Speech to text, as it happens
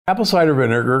Apple cider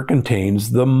vinegar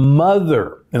contains the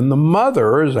mother, and the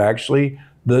mother is actually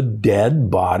the dead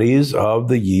bodies of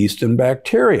the yeast and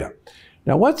bacteria.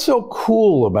 Now, what's so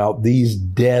cool about these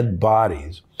dead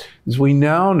bodies is we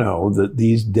now know that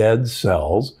these dead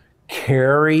cells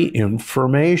carry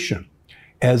information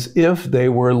as if they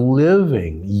were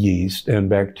living yeast and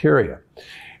bacteria.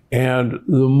 And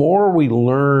the more we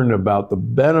learn about the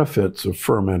benefits of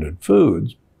fermented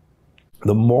foods,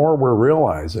 the more we're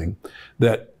realizing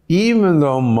that even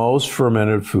though most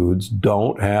fermented foods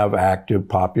don't have active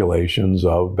populations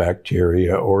of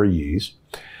bacteria or yeast,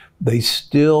 they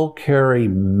still carry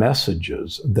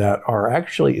messages that are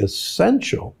actually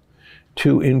essential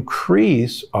to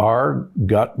increase our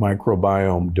gut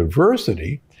microbiome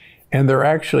diversity, and they're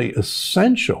actually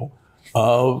essential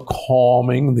of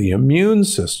calming the immune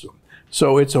system.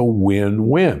 So it's a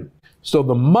win-win. So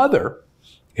the mother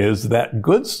is that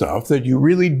good stuff that you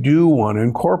really do want to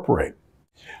incorporate.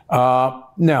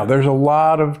 Now, there's a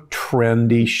lot of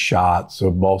trendy shots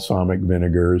of balsamic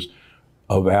vinegars,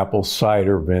 of apple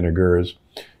cider vinegars.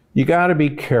 You got to be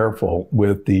careful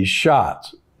with these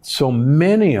shots. So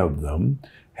many of them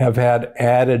have had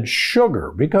added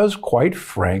sugar because, quite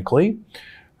frankly,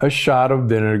 a shot of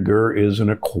vinegar is an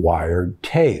acquired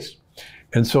taste.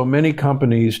 And so many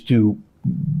companies, to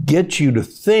get you to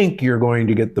think you're going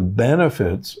to get the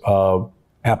benefits of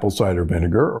apple cider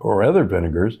vinegar or other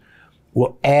vinegars,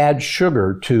 will add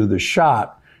sugar to the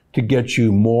shot to get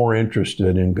you more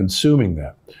interested in consuming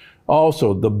that.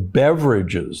 Also, the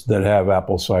beverages that have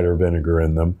apple cider vinegar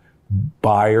in them,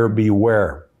 buyer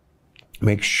beware.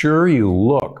 Make sure you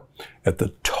look at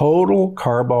the total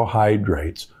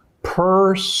carbohydrates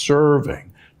per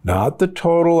serving, not the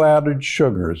total added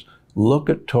sugars. Look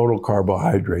at total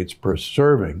carbohydrates per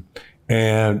serving.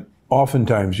 And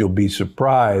oftentimes you'll be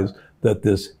surprised that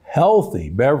this healthy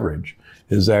beverage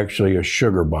is actually a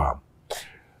sugar bomb.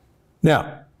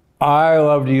 Now, I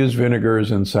love to use vinegars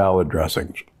in salad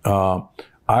dressings. I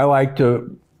like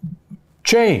to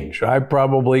change. I've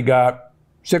probably got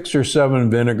 6 or 7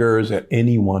 vinegars at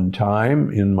any one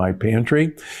time in my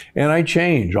pantry, and I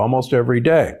change almost every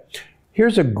day.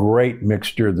 Here's a great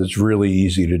mixture that's really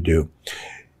easy to do.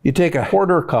 You take a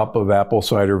 1/4 cup of apple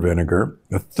cider vinegar,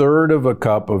 1/3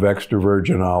 cup of extra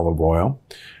virgin olive oil,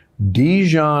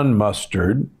 Dijon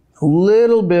mustard, a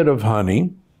little bit of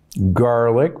honey,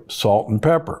 garlic, salt, and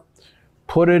pepper.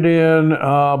 Put it in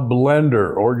a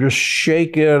blender or just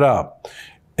shake it up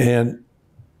and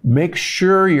make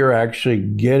sure you're actually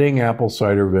getting apple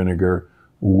cider vinegar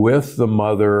with the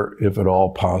mother if at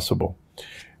all possible.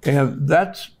 And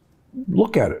that's,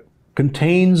 look at it,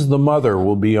 contains the mother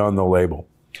will be on the label.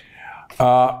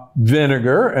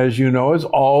 Vinegar, as you know, is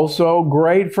also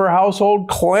great for household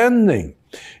cleansing.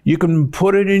 You can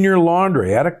put it in your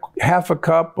laundry. Add 1/2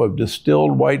 cup of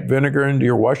distilled white vinegar into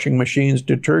your washing machine's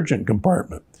detergent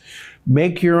compartment.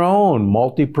 Make your own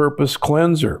multi-purpose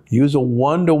cleanser. Use a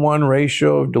 1-to-1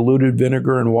 ratio of diluted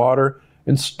vinegar and water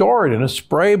and store it in a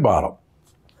spray bottle.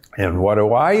 And what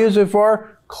do I use it for?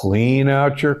 Clean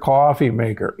out your coffee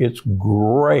maker. It's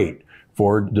great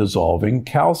for dissolving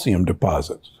calcium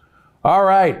deposits. All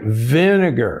right,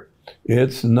 vinegar.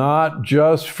 It's not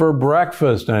just for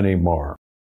breakfast anymore.